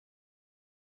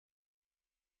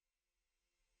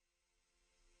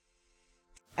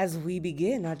As we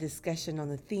begin our discussion on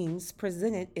the themes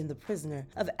presented in The Prisoner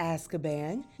of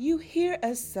Azkaban, you hear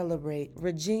us celebrate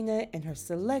Regina and her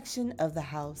selection of the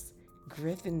house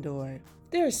Gryffindor.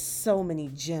 There are so many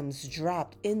gems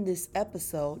dropped in this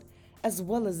episode as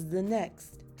well as the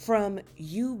next, from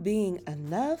you being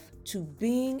enough to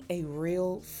being a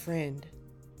real friend.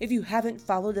 If you haven't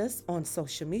followed us on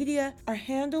social media, our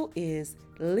handle is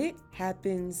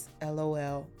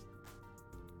LitHappensLOL.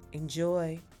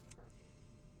 Enjoy.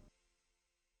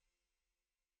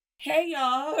 Hey y'all.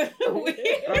 I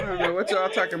don't know what y'all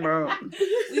talking about.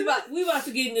 we about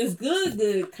to get in this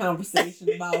good conversation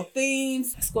about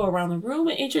themes. Let's go around the room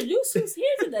and introduce who's here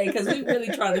today, because we really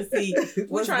trying to see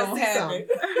what's going to happen.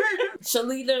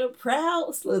 Shalita,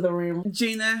 proud Slytherin.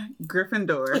 Gina,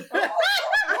 Gryffindor.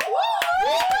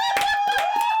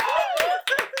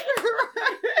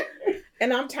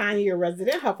 And I'm Tanya, your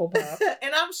resident Hufflepuff.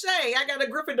 And I'm Shay. I got a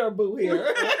Gryffindor boo here.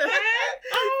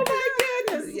 Oh my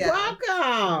goodness. Yeah.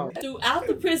 Welcome. Throughout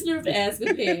The Prisoner of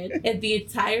Azkaban and the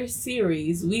entire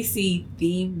series, we see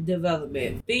theme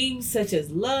development. Themes such as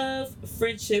love,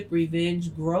 friendship,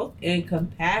 revenge, growth, and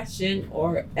compassion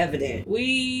are evident.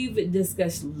 We've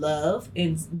discussed love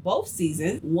in both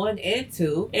seasons, 1 and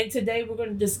 2, and today we're going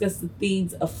to discuss the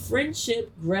themes of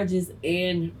friendship, grudges,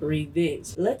 and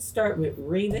revenge. Let's start with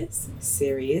Remus,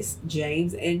 Sirius,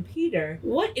 James, and Peter.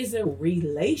 What is a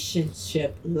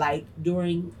relationship like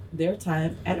during their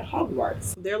time at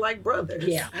Hogwarts? They're like brothers.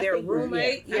 Yeah. They're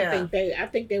roommate. Yeah. I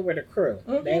think they were the crew.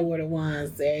 Mm-hmm. They were the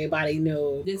ones that everybody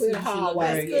knew. This Clear is the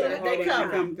hallway. They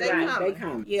come. They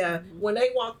come. Yeah. When they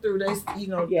walk through,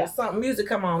 some music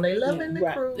come on. They loving the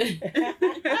crew.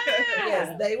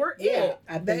 Yes, they were it.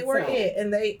 They were it.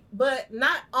 And but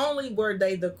not only were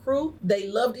they the crew, they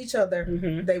loved each other.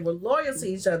 Mm-hmm. They were loyal to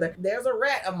each other. There's a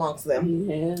rat amongst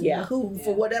them. Yeah. Who,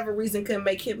 for whatever reason, couldn't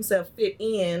make himself fit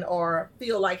in or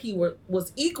feel like he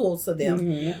was equal to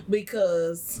them,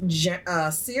 because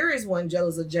Sirius wasn't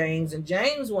jealous of James and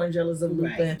James wasn't jealous of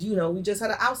Lupin. Right. You know, we just had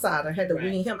an outsider, had to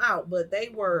wean him out, but they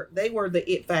were the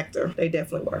it factor. They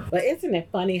definitely were. But isn't it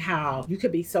funny how you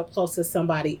could be so close to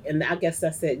somebody, and I guess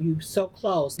that's it, you so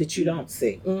close that you don't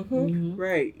see. Mm-hmm.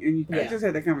 Right. And I just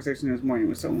had that conversation this morning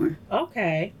with someone.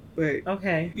 Okay. But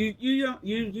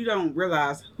you don't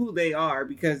realize who they are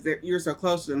because you're so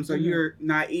close to them. So you're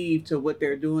naive to what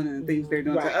they're doing and the things they're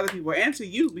doing to other people and to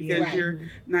you, because you're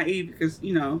naive because,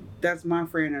 that's my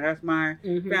friend or that's my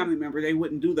family member. They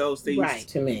wouldn't do those things.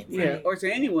 To me. Yeah. Or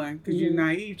to anyone, because you're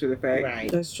naive to the fact.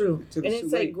 Right. That's true. And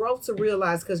it's a growth to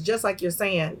realize, because just like you're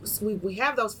saying, we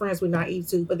have those friends we're naive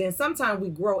to, but then sometimes we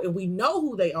grow and we know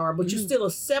who they are, but you still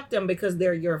accept them because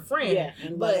they're your friend. Yeah.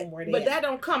 But that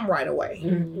don't come right away.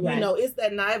 Right. You know, it's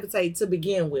that naivete to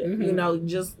begin with. You know,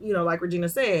 just, like Regina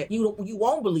said, you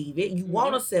won't believe it. You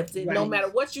won't accept it, no matter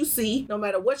what you see, no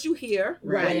matter what you hear.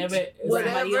 Right.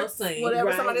 Whatever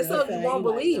somebody says, you won't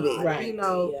believe it. Right.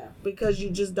 Because you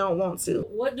just don't want to.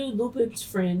 What do Lupin's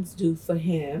friends do for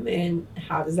him, and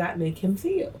how does that make him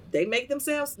feel? They make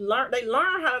themselves learn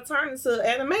how to turn into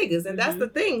animagus, and that's the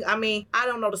thing. I mean, I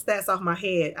don't know the stats off my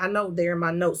head. I know they're in my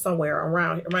notes somewhere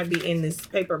around here. It might be in this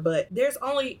paper, but there's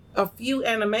only a few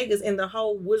animagus in the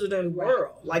whole wizarding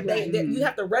world. Like they you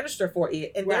have to register for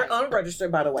it, and they're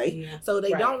unregistered, by the way, so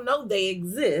they don't know they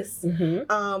exist.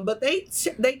 But they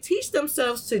teach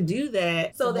themselves to do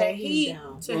that so that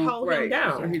hold him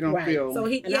down. So he don't feel. So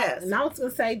he and I was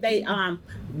gonna say they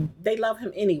love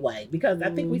him anyway, because I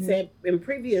think we said in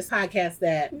previous podcasts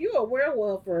that you're a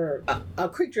werewolf or a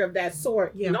creature of that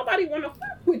sort. Nobody want to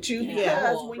fuck with you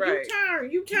because when you turn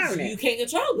it. You can't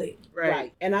control it.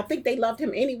 Right. And I think they loved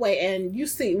him anyway. And we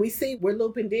see where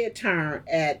Lupin did turn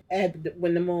at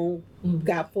when the moon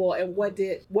got full, and what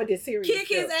did Sirius kick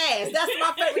his ass? That's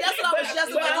my favorite. That's what I was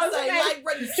just about to say. Like,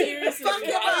 seriously, fuck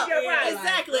him up.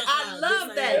 Exactly. I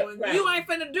love that. You ain't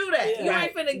finna do that. You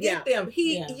ain't finna get them.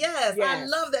 I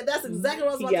love that. That's exactly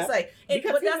what I was about to say.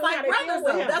 But that's like brothers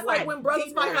though. That's like when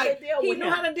brothers fight. Like, he knew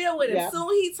how to deal with it.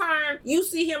 Soon he turned. You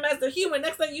see him as the human.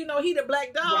 Next thing you know, he the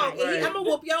black dog. And I'm gonna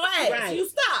whoop your ass. You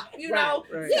stop. You know.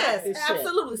 Yes,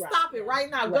 absolutely. Stop it right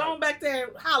now. Go on back there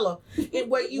and holler in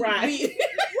where you be.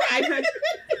 Right.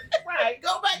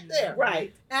 Go back there.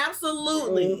 Right.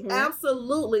 Absolutely.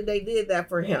 Absolutely. They did that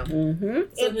for him.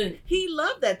 And he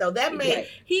loved that though.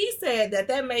 He said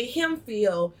that made him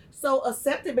feel so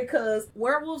accepted because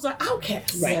werewolves are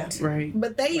outcasts. Right.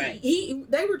 But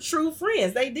they were true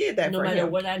friends. They did that for him. No matter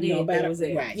what I did, that was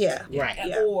it. Right. Yeah.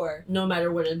 Or no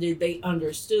matter what I did, they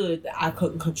understood that I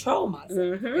couldn't control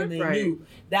myself. And they knew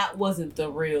that wasn't the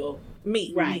real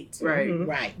me. Right.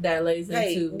 That lays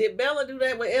into. Did Bella do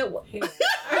that with Edward?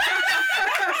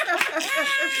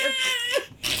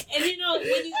 And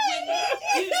when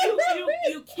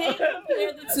you can't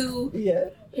compare the two. Yeah.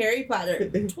 Harry Potter,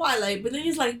 Twilight, but then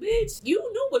it's like, bitch, you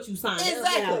knew what you signed up for.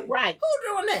 Exactly. Right. Who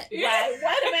doing that? Right.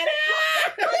 Wait a minute.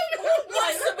 Who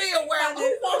wants to be a werewolf?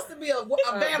 Who wants to be a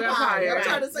vampire? I'm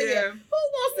trying to say that. Who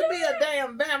wants to be a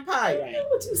damn vampire? You know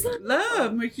what you signed up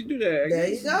Love makes you do that. There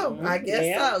you go. I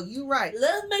guess so. You right. for.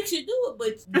 Love makes you do it,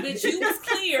 but bitch, you was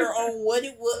clear on what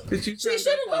it was. She should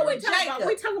have went with Jacob.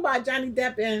 We talking about Johnny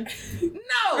Depp and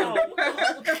No.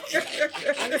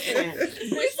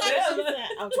 We talking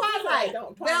Twilight.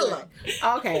 Bella.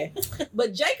 Okay.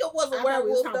 But Jacob was a I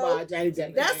werewolf talking though. about Johnny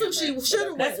Depp. That's who she should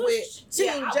have went with.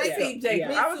 Team Jacob.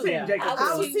 Yeah. I was Team Jacob.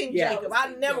 I was Team Yeah. Jacob.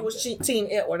 I never was Team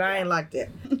Edward. I ain't like that.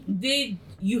 Did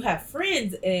you have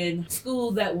friends in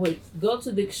school that would go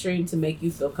to the extreme to make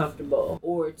you feel comfortable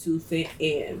or to fit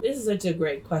in? This is such a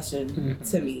great question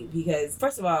to me because,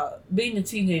 first of all, being a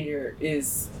teenager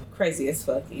is crazy as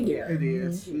fuck. Yeah, it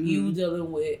is. You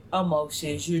dealing with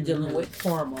emotions, you're dealing with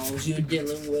hormones, you're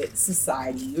dealing with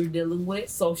society, you're dealing with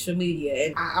social media.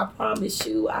 And I promise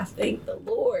you, I thank the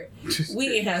Lord we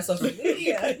didn't have social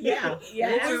media. Yeah.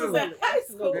 When we was in high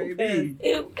school.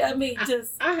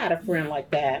 I had a friend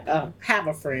like that. Have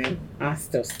a friend, I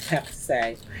still have to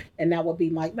say. And that would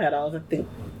be Mike Meadows, I think.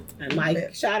 And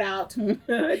Mike, shout out to him.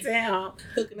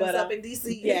 Hooking us up in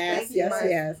DC.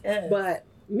 Yes. But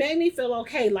made me feel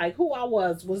okay, like who I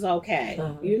was okay.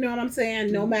 You know what I'm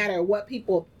saying? No matter what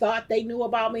people thought they knew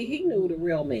about me, he knew the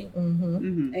real me.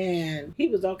 And he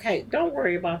was okay. Don't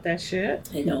worry about that shit.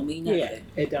 It don't mean nothing. Yeah,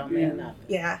 it don't mean nothing.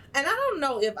 Yeah, and I don't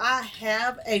know if I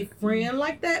have a friend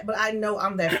like that, but I know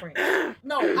I'm that friend.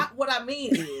 What I'm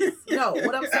saying is,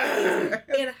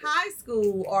 in high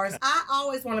school, I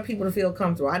always wanted people to feel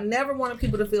comfortable. I never wanted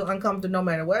people to feel uncomfortable no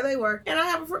matter where they were. And I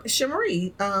have a friend,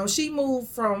 Shamarie. She moved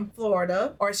from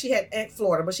Florida, or she had at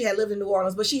Florida, but she had lived in New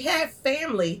Orleans, but she had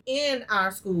family in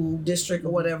our school district or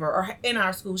whatever, or in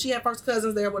our school. She had first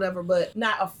cousins there, whatever, but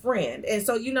not a friend. And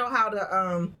so you know how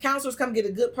the counselors come get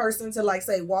a good person to like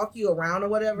say walk you around or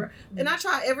whatever. And I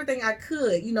tried everything I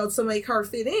could, to make her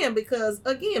fit in because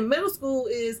again, middle school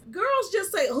is girls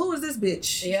just say, "Who is this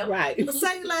bitch?" Yeah, right.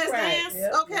 Say the last dance,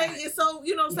 okay? And so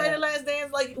say the last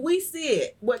dance, like we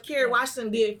said what Kerry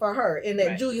Washington did for her in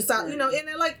that Julia South, and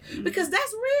they're like, because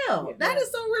that's real. That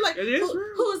is so real. Like,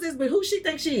 who is this bitch? Who she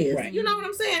thinks she is? Right. You know what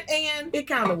I'm saying? And it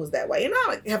kind of was that way. And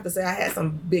I have to say, I had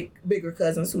some bigger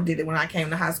cousins who did it when I came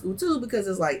to high school too, because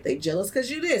it's like they jealous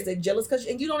because you this, they jealous because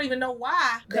and you don't even know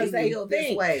why because they feel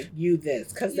this way. You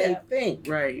this because they think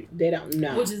they don't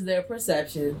know, which is their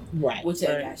perception, which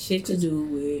ain't got shit to do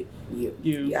with you.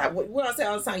 Yeah, what I say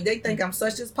all the time, they think I'm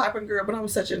such this popping girl, but I'm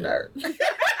such a nerd.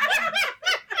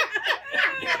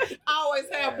 Always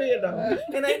have been though,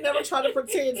 and they never try to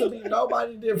pretend to be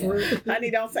nobody different. Honey,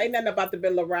 don't say nothing about the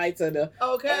Bill of Rights or the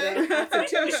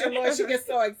Constitution, Lord. She gets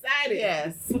so excited.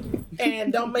 Yes,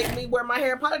 and don't make me wear my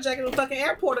Harry Potter jacket in the fucking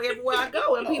airport or everywhere I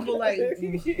go, and people like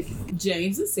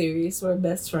James and Sirius were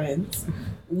best friends.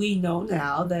 We know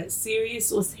now that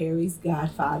Sirius was Harry's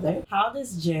godfather. How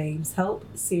does James help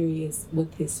Sirius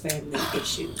with his family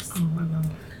issues? Oh my God.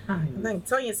 I think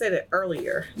Tonya said it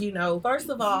earlier. First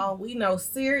of all, we know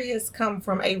Sirius come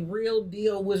from a real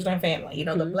deal Wisdom family.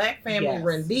 The black family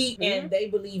run deep, and they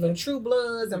believe in true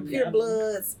bloods and pure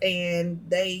bloods, and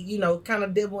they, kind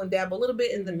of dibble and dabble a little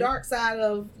bit in the dark side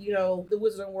of, the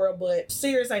Wizarding world. But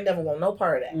Sirius ain't never want no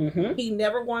part of that. He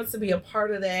never wants to be a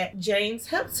part of that. James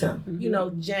helped him.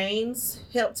 James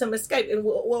helped him escape, and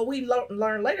we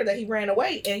learned later that he ran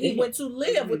away and he went to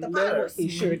live with the Potters. He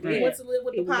sure did. He went to live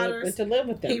with the Potters. Went to live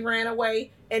with them. He ran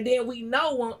away. And then we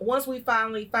know once we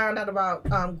finally found out about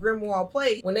Grimoire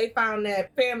Plate, when they found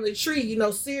that family tree,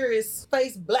 Sirius'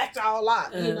 face blacked all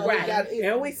out. Right.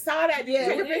 And we saw that. Yeah.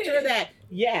 Took a picture of that.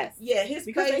 Yes. Yeah, his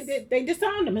because face, they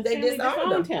disowned him. They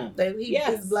disowned him. He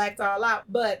just blacked all out.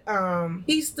 But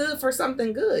he stood for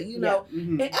something good, know.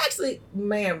 And actually,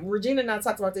 man, Regina and I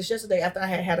talked about this yesterday after I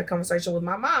had a conversation with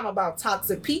my mom about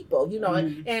toxic people,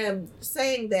 and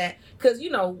saying that because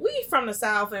we from the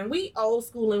South and we old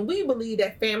school and we believe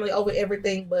that family over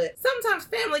everything, but sometimes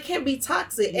family can be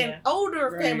toxic, and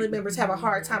older family members have a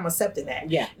hard time accepting that.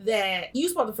 Yeah, that you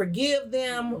supposed to forgive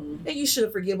them, and you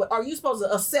should forgive, but are you supposed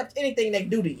to accept anything they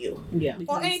do to you? Yeah,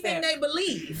 or anything they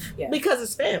believe because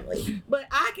it's family. But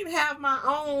I can have my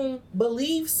own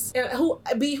beliefs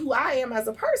and be who I am as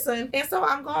a person, and so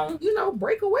I'm going,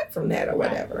 break away from that or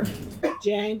whatever.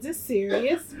 James is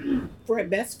Sirius'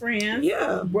 best friends.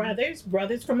 Yeah. Brothers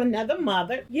from another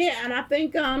mother. Yeah, and I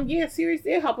think Sirius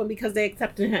did help him because they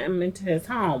accepted him into his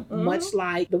home, much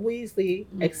like the Weasley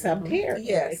accept Harry.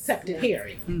 Yes. Accepted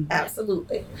Harry.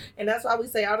 Absolutely. And that's why we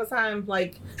say all the time,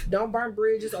 like, don't burn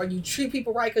bridges, or you treat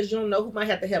people right because you don't know who might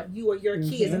have to help you or your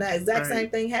kids. And that exact same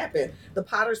thing happened. The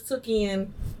Potters took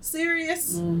in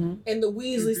Sirius, and the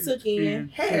Weasleys took in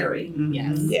Harry.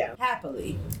 Yes. Yeah.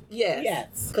 Happily.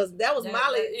 Yes. Because that was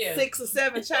Molly, 6 or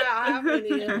 7 child. How many?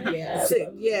 Yeah.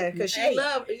 6. Yeah, because she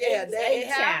loved. Yeah,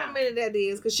 how many that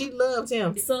is? Because she loved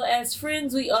him. So as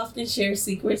friends, we often share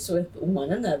secrets with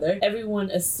one another. Everyone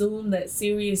assumed that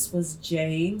Sirius was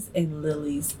James and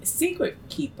Lily's secret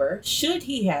keeper, should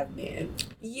he have been.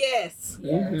 Yes.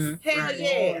 Mm-hmm. Hell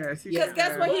yeah. Because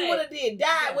guess what he would have did?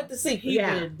 Died with the secret. He would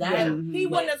have died. He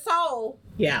wouldn't have told.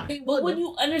 Yeah. But when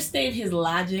you understand his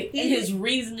logic and his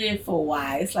reasoning for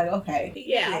why, it's like, okay.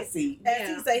 Yeah. I see. As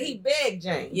he said, he begged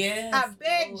James. Yes. I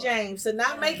begged James to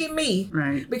not make it me.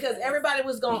 Right. Because everybody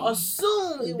was going to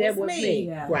assume it was me.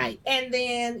 Yeah. Right. And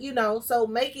then, so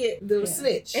make it the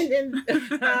snitch. And then,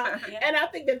 and I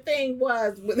think the thing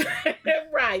was,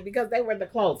 right, because they were the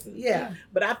closest. Yeah.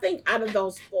 But I think out of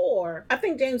those 4, I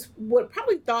think James would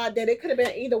probably thought that it could have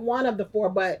been either one of the 4,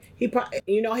 but he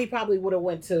probably would have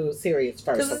went to Sirius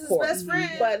first, Because of it's his course. best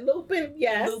friend. But Lupin,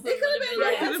 yes. Lupin it could have been Yeah.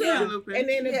 Lupin Could've been too. Lupin. And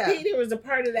then if Peter was a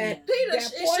part of that, Peter,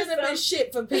 that it shouldn't have been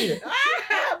shit for Peter.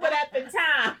 but at the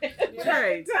time,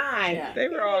 Right. Yeah. They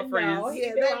were all friends.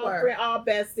 Yeah, they they all were. all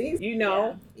besties,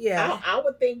 Yeah. I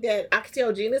would think that I could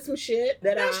tell Gina some shit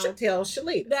that That's I'll tell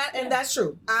Shalita. That's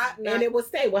true. And it would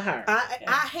stay with her.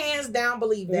 I hands down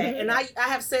believe that. And I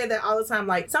have said that all the time.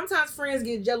 Like, sometimes friends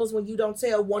get jealous when you don't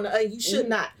tell one, and you should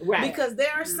not. Right. Because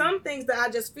there are some things that I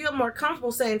just feel more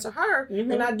comfortable saying to her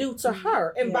than I do to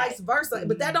her, and vice versa.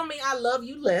 But that don't mean I love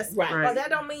you less. Right. Or that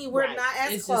don't mean we're not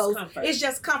as It's close. just comfort. It's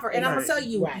just comfort. And I'm going to tell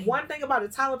you, one thing about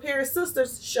it, Tyler Perry's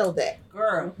sisters show that.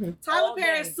 Girl. Tyler All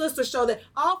Perry's day. sisters show that.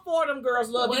 All 4 of them girls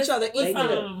love each other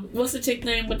equally. What's the chick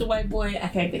name with the white boy? I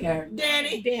can't think of her.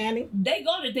 Danny. They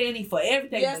go to Danny for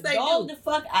everything. Yes, but they dog do. the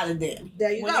fuck out of Danny.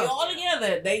 There you when go. they all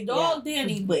together, they dog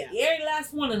Danny, but every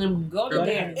last one of them go to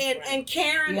Danny. And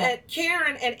Karen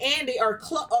and Andy are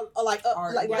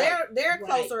they're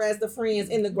closer as the friends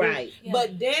in the group. Right. Yeah.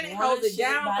 But Danny One holds it shit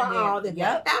down by for Danny. all them.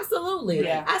 Yep. Absolutely.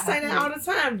 Yeah. I say that all the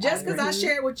time. Just because I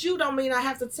share it with you don't mean I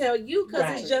have to tell you,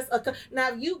 because it's just now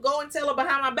if you go and tell her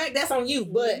behind my back, that's on you.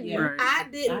 But Right.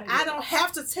 I don't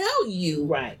have to tell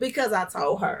you because I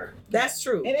told her. That's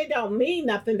true. And it don't mean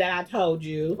nothing that I told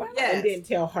you and didn't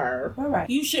tell her. All right.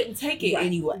 You shouldn't take it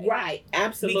anyway. Right.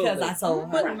 Absolutely. Because I told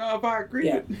her. I don't know if I agree.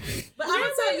 Yeah. But I'm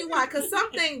gonna tell you why, because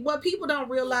what people don't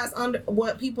realize,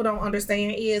 what people don't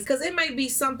understand is, because it may be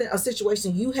a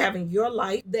situation you have in your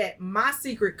life that my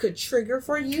secret could trigger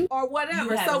for you or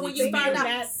whatever. So when you find out,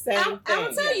 I'm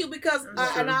gonna tell you, because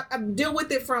I deal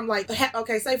with it from like,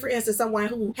 okay, say for instance, someone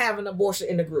who have an abortion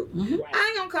in the group. Mm-hmm. I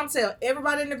ain't gonna come tell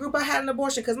everybody in the group I had an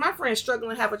abortion, because my friend's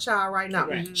struggling to have a child right now.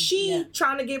 Right. She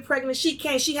trying to get pregnant, she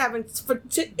can't. She having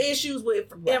issues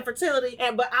with infertility,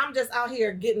 but I'm just out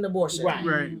here getting an abortion.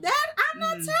 Right. That I'm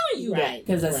not telling you that.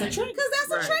 Because that's a trigger. Because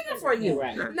that's a trigger for you.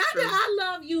 Right. Not that I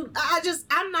love you.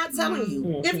 I'm not telling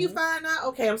you. If you find out,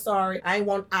 okay, I'm sorry.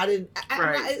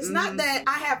 It's not that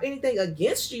I have anything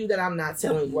against you that I'm not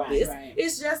telling you this. Right.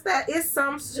 It's just that it's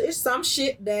some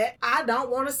shit that I don't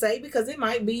want to say because it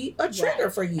might be a trigger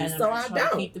for you. And So I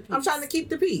don't. I'm trying to keep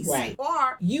the peace. Right.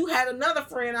 Or you had another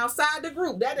friend outside the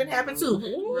group. That didn't happen too.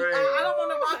 Right. I don't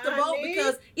want to rock the boat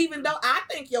because even though I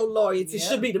think your loyalty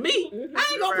should be to me,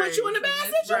 I ain't going to put you in a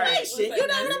bad situation. You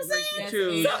know what I'm saying?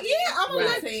 True. So yeah, I'm gonna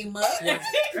let team up. and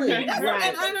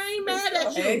I ain't mad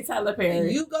at you. Hey, Tyler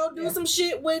Perry. You go do some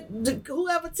shit with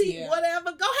whoever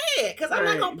whatever, go ahead. Because I'm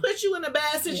not going to put you in a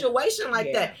bad situation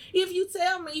like that. If you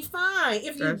tell me, fine.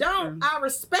 If you don't, I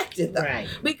respect it though. Right.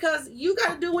 Because you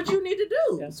got to do what you need to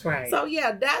do. That's right. So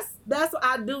yeah, that's what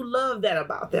I do love that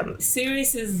about them.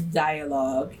 Sirius's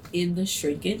dialogue in the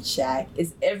shrinking shack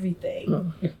is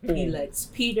everything. He lets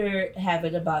Peter have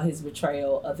it about his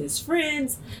betrayal of his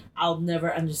friends. I'll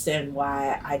never understand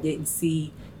why I didn't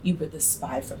see you were the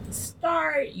spy from the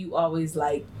start. You always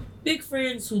like big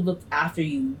friends who looked after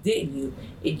you, didn't you?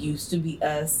 It used to be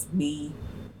us, me,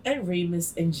 and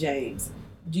Remus and James.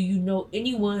 Do you know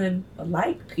anyone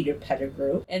like Peter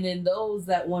Pettigrew? And then those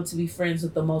that want to be friends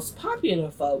with the most popular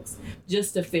folks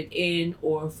just to fit in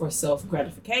or for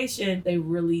self-gratification, they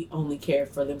really only care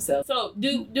for themselves. So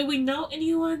do we know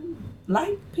anyone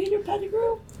like Peter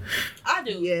Pettigrew? I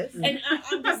do. Yes. And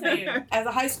I'm just saying, as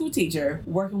a high school teacher,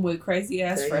 working with crazy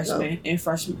ass freshmen, and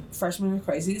freshmen are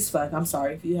crazy as fuck. I'm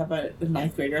sorry if you have a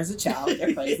ninth grader as a child,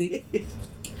 they're crazy.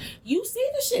 You see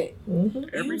the shit.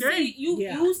 Every day.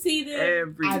 You see them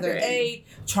Every either day.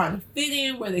 A, trying to fit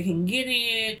in where they can get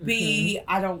in. B,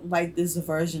 I don't like this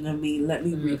version of me. Let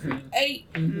me recreate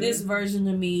this version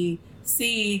of me.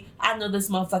 C, I know this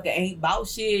motherfucker ain't about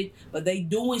shit, but they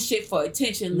doing shit for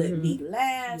attention. Let me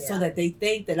laugh so that they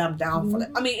think that I'm down for that.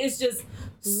 I mean, it's just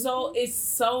it's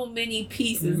so many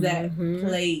pieces that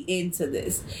play into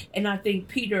this. And I think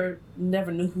Peter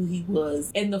never knew who he was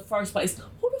in the first place.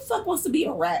 Who the fuck wants to be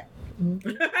a rat?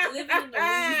 Living in the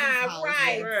house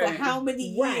for how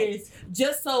many years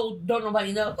just so don't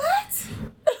nobody know what?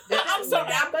 I'm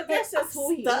sorry, but that's just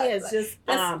who he is. Just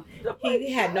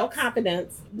he had no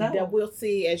confidence that we'll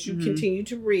see as you continue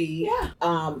to read.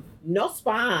 No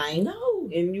spine. No.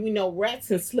 And you know rats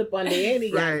can slip under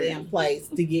any goddamn place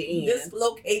to get in.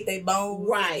 Dislocate their bones.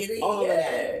 Right. All of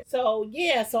that.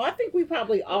 So I think we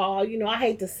probably all, I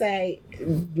hate to say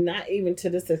not even to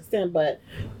this extent, but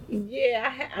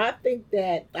I think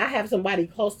that I have somebody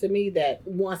close to me that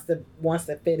wants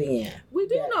to fit in. We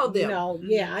do know them.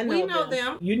 I know we know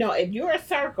them. If you're a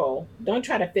circle, don't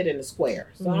try to fit in a square.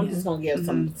 So I'm just gonna give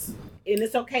some. And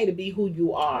it's okay to be who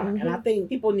you are. And I think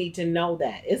people need to know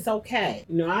that. It's okay.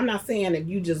 I'm not saying if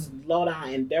you just low down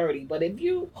and dirty, but if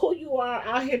you who you are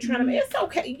out here trying to it's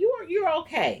okay. You're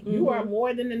okay. You are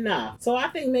more than enough. So I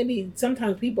think maybe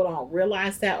sometimes people don't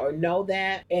realize that or know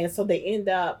that. And so they end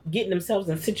up getting themselves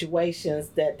in situations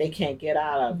that they can't get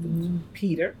out of.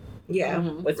 Peter. Yeah.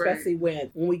 Especially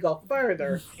when we go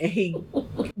further and he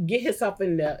get himself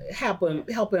in the help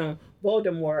him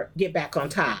Voldemort get back on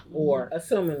top, or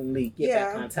assumingly get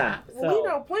back on top. So, we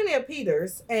know plenty of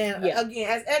Peters, and again,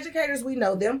 as educators, we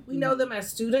know them. We know them as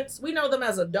students. We know them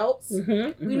as adults.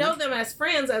 We know them as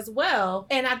friends as well.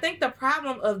 And I think the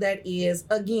problem of that is,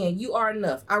 again, you are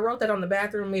enough. I wrote that on the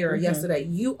bathroom mirror yesterday.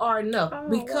 You are enough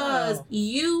because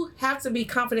you have to be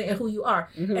confident in who you are.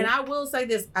 And I will say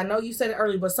this. I know you said it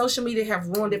earlier, but social media have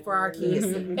ruined it for our kids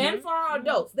and for our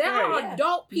adults. There are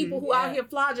adult people who out here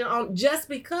flogging on just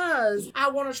because I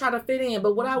want to try to fit in.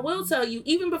 But what I will tell you,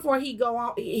 even before he go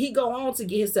on to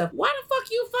get himself, why the fuck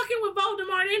you fucking with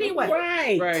Voldemort anyway?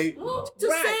 Right.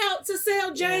 To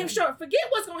sell James short. Forget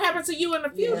what's gonna happen to you in the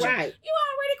future. You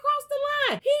already crossed the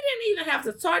line. He didn't even have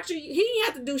to torture you. He didn't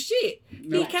have to do shit.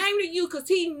 He came to you because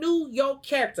he knew your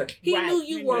character. He knew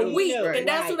you were weak, and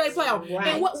that's who they play on. And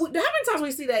how many times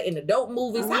we see that in adult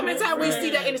movies? How many times we see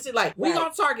that in the shit like we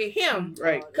gonna target him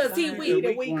because he weak?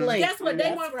 Guess what?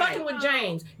 They weren't fucking with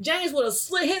James. James would have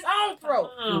slit his own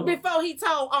throat before he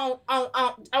told on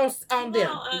them.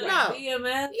 No.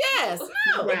 Yes.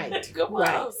 No. Right.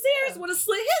 Sirius would have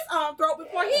slit his own throat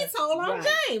before he told on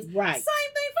James. Right.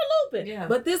 Same thing for Lupin. Yeah.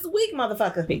 But this weak motherfucker.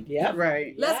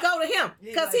 Let's go to him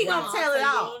because he gonna tell it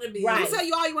all. Right. He tell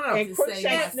you all you want to know. And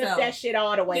Crookshank sniff that shit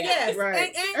all the way. Yes.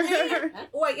 Right. And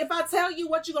wait, if I tell you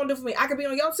what you gonna do for me, I could be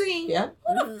on your team. Yeah.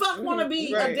 Who the fuck want to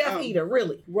be a Death Eater,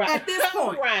 really? Right. At this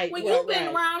point. When you've been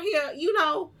around here,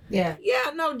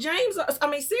 Yeah, no, James,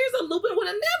 Sirius or Lupin would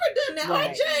have never done that.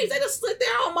 Or James, they just slit their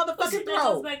own motherfucking throat.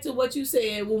 Goes back to what you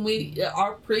said when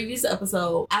our previous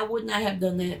episode. I would not have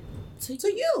done that to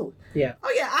you. Yeah.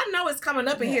 Oh yeah, I know it's coming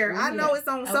up in here. I know it's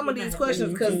on some of these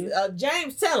questions because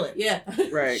James telling. Yeah.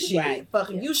 Right. Shit.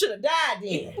 Fucking, you should have died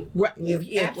then. Right. If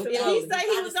he say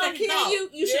he was gonna kill you,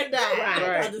 you should have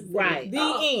died. Right. The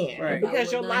end. Right.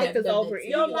 Because your life is over.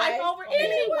 Your life over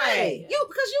anyway.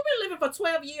 Because you've been living for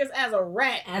 12 years as a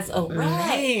rat.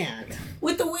 Man.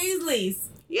 With the Weasleys.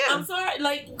 Yeah. I'm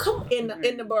sorry, come in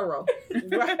the burrow.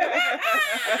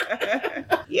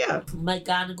 Yeah.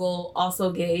 McGonagall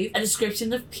also gave a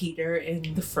description of Peter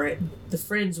and the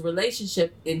friend's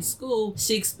relationship in school.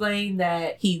 She explained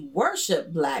that he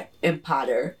worshipped Black and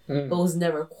Potter, but was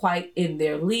never quite in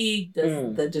their league.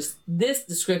 Does this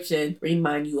description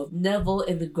remind you of Neville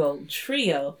and the Golden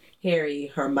Trio? Harry,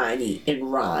 Hermione,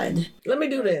 and Ron. Let me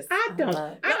do this. I don't.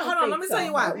 Hold on. Let me tell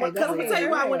you why. Let me tell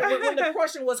you why when the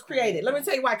portion was created. Let me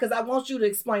tell you why, because I want you to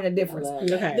explain the difference.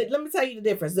 Okay. Let me tell you the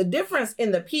difference. The difference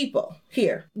in the people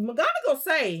here. McGonagall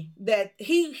say that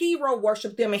he hero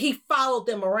worshipped them and he followed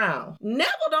them around.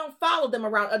 Neville don't follow them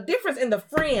around. A difference in the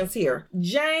friends here.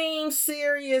 James,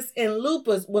 Sirius, and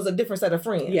Lupus was a different set of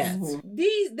friends. Yes.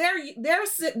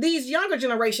 These younger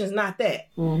generations not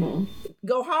that.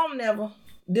 Go home, Neville.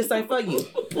 This ain't for you.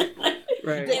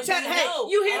 Right. Hey,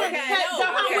 you hear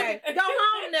that? Go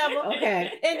home, Neville.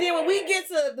 Okay. And then when we get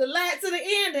to the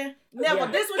ending, Neville,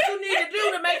 this is what you need to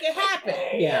do to make it happen.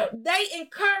 Yeah. They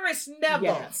encouraged Neville.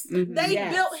 Yes. They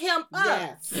Yes. built him up.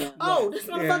 Yes. Yeah. Oh, this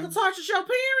motherfucker tortured your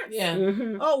parents? Yeah.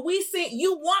 Mm-hmm. Oh, we seen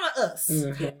you one of us.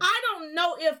 Mm-hmm. I don't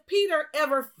know if Peter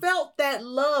ever felt that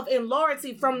love and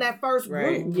loyalty from that first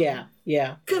Right. group. Yeah.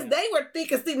 Yeah. Because they were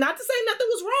thick and thin. Not to say nothing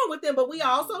was wrong with them, but we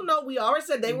also know, we already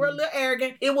said they were a little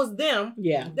arrogant. It was them.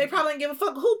 Yeah. They probably didn't give a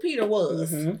fuck who Peter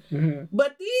was. Mm-hmm. Mm-hmm.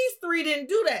 But these three didn't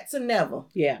do that to Neville.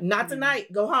 Yeah. Not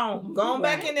tonight. Go home. Go on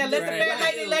back in there. Let the Right.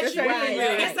 fat lady let This you ain't in. for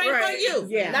you. This ain't Right. for you.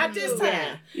 Yeah. Not this time.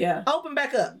 Yeah. Yeah. Open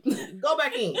back up. Go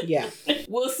back in. Yeah.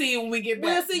 We'll see you when we get back.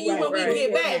 We'll see you when we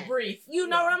get back. Brief. You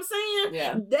know what I'm saying?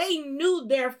 Yeah. They knew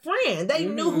their friend. They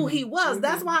knew who he was.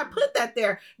 That's why I put that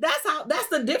there. That's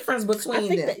the difference I between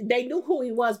think them. that they knew who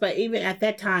he was, but even at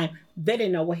that time, they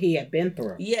didn't know what he had been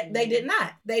through. Yeah, they did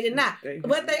not. They did not.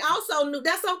 But they also knew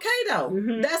that's okay though.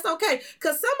 Mhm. That's okay.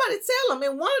 Cause somebody tell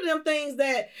them in one of them things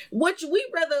that what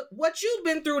you've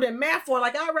been through than Malfoy.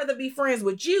 Like I'd rather be friends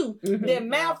with you Mhm. than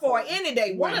Malfoy any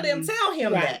day. One of them tell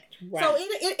him Right. that. Right. So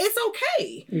it's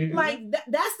okay. Mhm. Like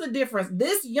that's the difference.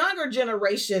 This younger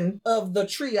generation of the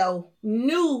trio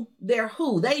knew their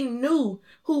who. They knew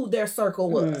who their circle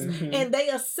was. Mhm. And they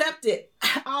accepted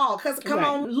all. Because come Right.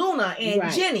 on, Luna and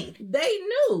Right. Jenny, they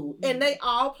knew. And they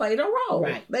all played a role.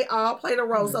 Right. They all played a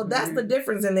role. So that's the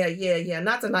difference in there. Yeah.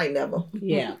 Not tonight, Neville.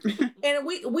 Yeah. And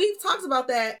we've talked about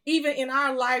that even in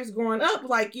our lives growing up.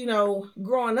 Like,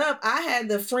 growing up, I had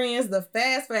the friends, the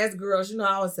fast girls.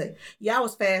 I would say, yeah, I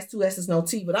was fast, 2 S's, no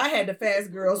T. But I had the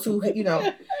fast girls who, are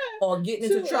getting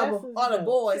into 2 trouble. S's, Or the no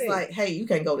boys T. like, hey, you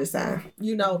can't go this time.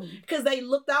 Because they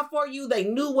looked out for you. They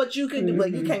knew what you could do,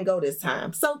 but you can't go this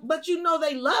time. So, but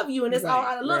they love you, and it's all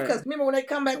out of love. right. Because remember when they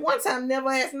come back one time, Never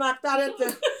ass knocked out at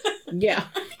the Yeah.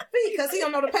 because he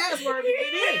don't know the password to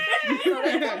get in. So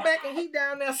they come back and he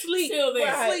down there sleep. Still there.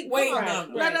 Right. Sleep. Waiting Come on. on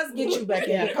them. Let us get you back in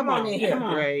Yeah, here. Come on in here. come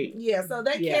on. Right. Yeah, so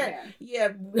they Yeah.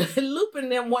 can't. Lupin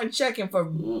them wasn't checking for,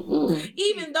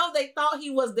 even though they thought he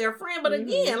was their friend. But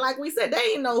again, like we said, they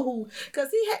didn't know who, because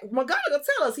McGonagall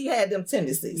tell us he had them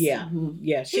tendencies. Yeah.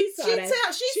 Yeah. She saw saw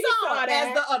that. it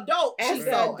as the adult. As She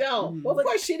the saw it. adult. Mhm. Well, of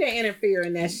course, she didn't interfere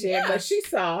in that shit, Yeah. but she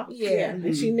saw. Yeah.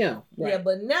 And she knew. Right. Yeah,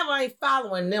 but Never ain't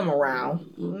following them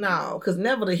around. No, because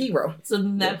Never the hero. So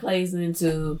then that plays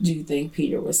into, do you think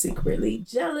Peter was secretly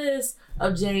jealous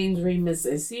of James, Remus,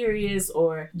 and Sirius,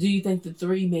 or do you think the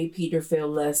three made Peter feel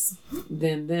less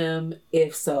than them?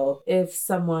 If so, if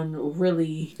someone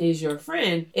really is your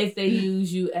friend, if they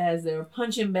use you as their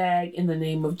punching bag in the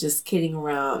name of just kidding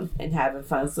around and having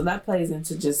fun. So that plays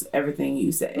into just everything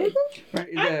you say. Right.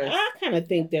 It does. I kind of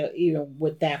think that even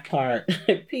with that part,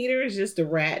 Peter is just a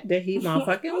rat that he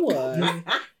motherfucking was.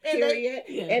 Period.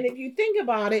 Yeah. And if you think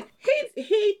about it,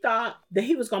 he thought that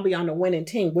he was going to be on the winning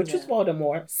team, which was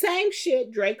Voldemort. Same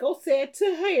shit Draco said to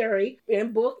Harry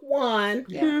in book 1.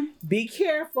 Yeah. Be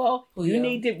careful. Who you you-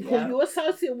 need to yeah. who you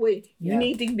associate with. You Yeah.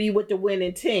 need to be with the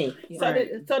winning team. Yeah.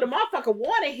 So the motherfucker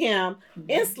wanted him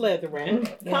in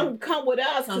Slytherin. Yeah. Come with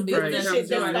us. Come Because be with with this us. shit I is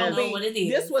don't gonna know be. what it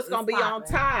is. This was gonna It's be on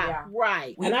popping. top, Yeah.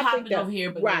 right? We and I popping think that over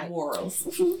here, but right. no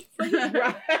morals.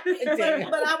 right.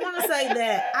 But I want to say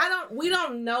that we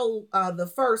don't know the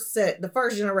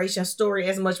first generation story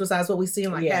as much besides what we see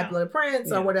in like Yeah. Half-Blood Prince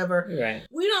Yeah. or whatever. Right.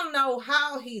 We don't know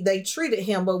how they treated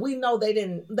him, but we know they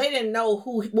didn't know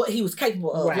what he was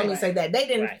capable of. Right. Let me say that. They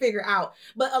didn't Right. figure out.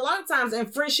 But a lot of times in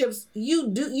friendships,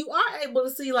 you are able to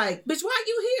see like, bitch, why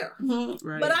you here?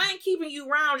 Right. But I ain't keeping you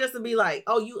around just to be like,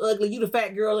 oh, you ugly, you the fat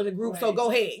girl in the group, so Right. go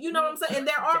ahead. You know what I'm saying? And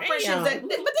there are Damn. friendships but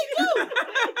they do.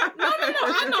 No.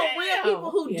 I know real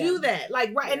people who Yeah. do that.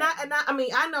 Like, right. Yeah. And I mean,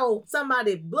 I know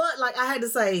somebody blood, like I had to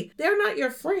say, they're not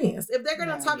your friends. If they're going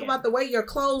to talk Yeah. about the way your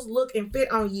clothes look and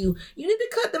fit on you, you need to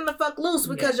cut them the fuck loose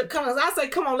because you're coming. I say,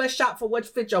 come on, let's shop for what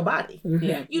fit your body.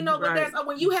 Yeah. But Right. there's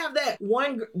when you have that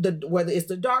one, whether it's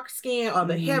the dark skin or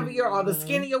the heavier or the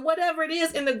skinnier, whatever it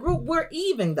is in the group, we're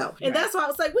even though. And that's why I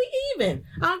was like, we even.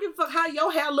 I don't give a fuck how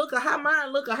your hair look or how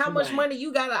mine look or how much Right. money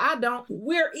you got or I don't.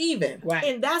 We're even. Right.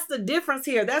 And that's the difference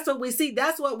here. That's what we see.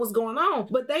 That's what was going on.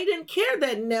 But they didn't care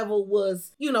that Neville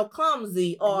was,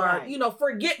 clumsy or, Right.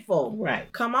 Forgetful.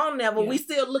 Right. Come on, Neville. Yeah. We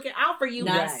still looking out for you.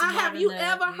 Not Right. smart Have you enough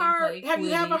ever to heard? play Have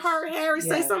you ever Quidditch. heard Harry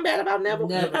say Yeah. something bad about Neville?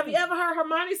 Never. Have you ever heard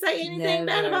Hermione say anything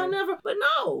bad Never. about Neville? But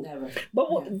no. Never.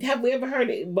 But have we ever heard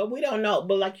it? But we don't know.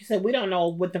 But like you said, we don't know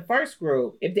with the first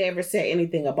group if they ever said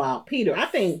anything about Peter. I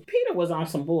think Peter was on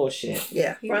some bullshit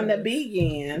Yeah. from the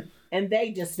beginning. and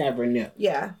they just never knew.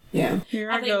 Yeah.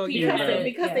 Here I go again.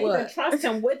 Because they didn't trust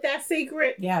him with that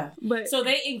secret. Yeah. But so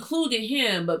they included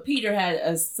him, but Peter had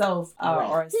a self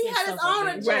or he had his own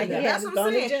agenda. Right. That's what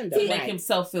I'm saying. To make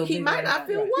himself feel he might not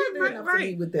feel worthy enough to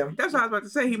be with them. That's what I was about to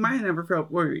say. He might have never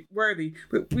felt worthy.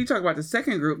 But we talk about the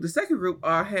second group. The second group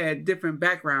all had different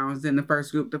backgrounds than the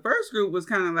first group. The first group was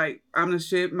kind of like, I'm the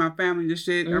shit, my family the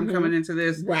shit. I'm coming into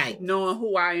this knowing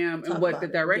who I am and what the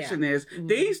direction is.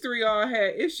 These three all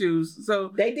had issues.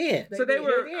 So they did. So they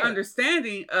were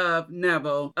understanding of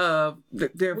Neville, of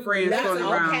their friends going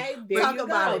around. Okay, talk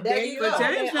about it. There you go. But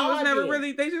James was never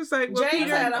really, they just like, well, James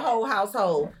Peter had a whole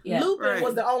household. Yeah. Lupin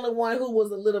was the only one who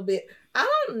was a little bit, I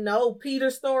don't know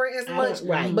Peter's story as much,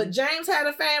 but James had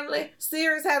a family,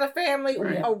 Sirius had a family,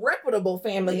 a reputable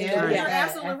family. Yeah. You're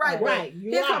absolutely right.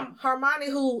 Here come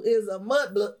Hermione, who is a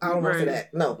mudblood. I don't want to say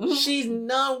that. No, she's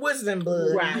non-Wizarding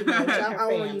blood. Right. I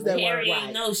don't want to use that Harry word.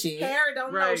 ain't know shit. Harry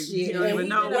don't know shit. He don't even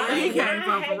know where he came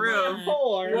from for real.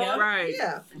 Right.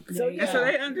 Yeah. So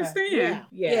they understand.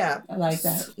 Yeah. I like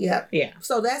that. Yeah.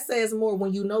 So that says more.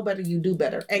 When you know better, you do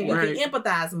better, and you can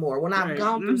empathize more. When I've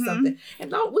gone through something,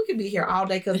 and we could be here all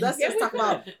day because let's just talk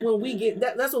about when we get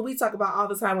that's what we talk about all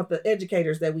the time with the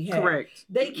educators that we have. Correct.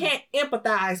 They can't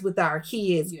empathize with our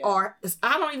kids, or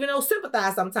I don't even know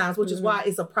sympathize sometimes, which is why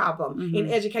it's a problem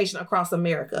in education across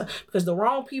America, because the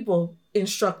wrong people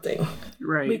instructing.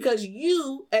 Right. Because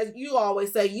you, as you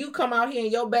always say, you come out here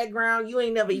in your background, you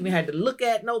ain't never even had to look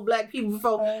at no black people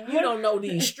before. You don't know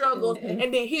these struggles. And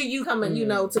then here you coming,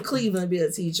 to Cleveland be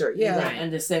a teacher. Yeah. Right.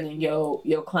 Understanding your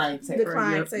clientele. The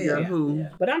clientele.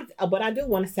 But I do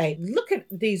want to say, look at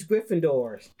these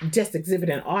Gryffindors just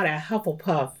exhibiting all that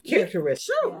Hufflepuff characteristics.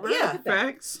 Sure. Yeah.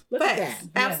 Facts. Look at that.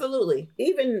 Absolutely.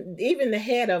 Even the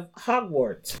head of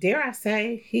Hogwarts, dare I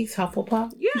say, he's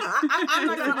Hufflepuff? Yeah. I'm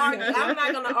not going to argue. I'm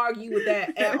not going to argue with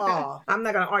that at all.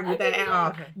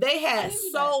 They had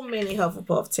so many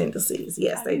Hufflepuff tendencies.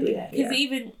 Yes, they did. Because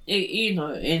even,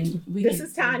 and this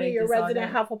is Tanya, your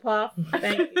resident Hufflepuff.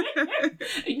 Thank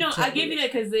you. No, I give you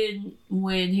that because then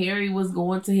when Harry was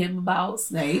going to him about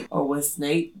Snape, or was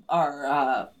Snape,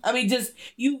 or just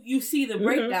you see the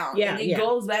breakdown, and it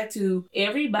goes back to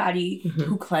everybody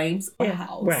who claims a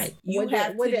house. Right. What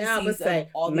did Albert say?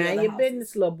 Mind your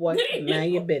business, little boy.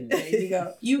 Mind your business. There you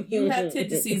go. You have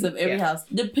tendencies of every house,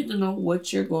 depending on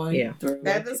what you're going through.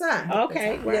 At the time.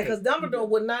 Okay. Yeah, because Dumbledore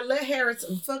would not let Harry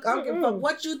fuck. I don't give a fuck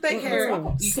what you think, Harry.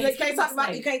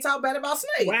 You can't talk bad about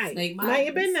Snape. Right. Snake mind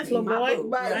your business, little boy.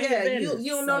 But you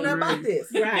don't know nothing about this.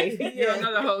 Right. You don't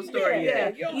know the whole story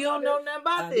yet. You don't know nothing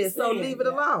about this, so leave it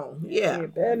alone. Yeah.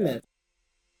 Business.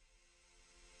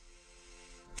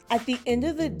 At the end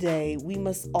of the day, we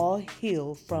must all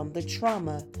heal from the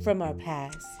trauma from our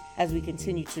past. As we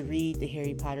continue to read the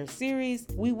Harry Potter series,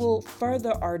 we will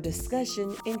further our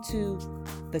discussion into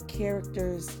the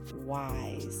characters'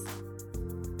 whys.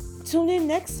 Tune in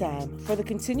next time for the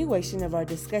continuation of our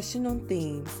discussion on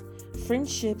themes,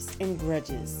 friendships, and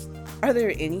grudges. Are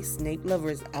there any Snape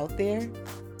lovers out there?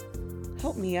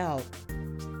 Help me out.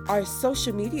 Our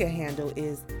social media handle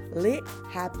is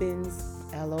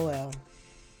LitHappensLOL.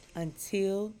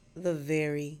 Until the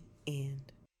very end.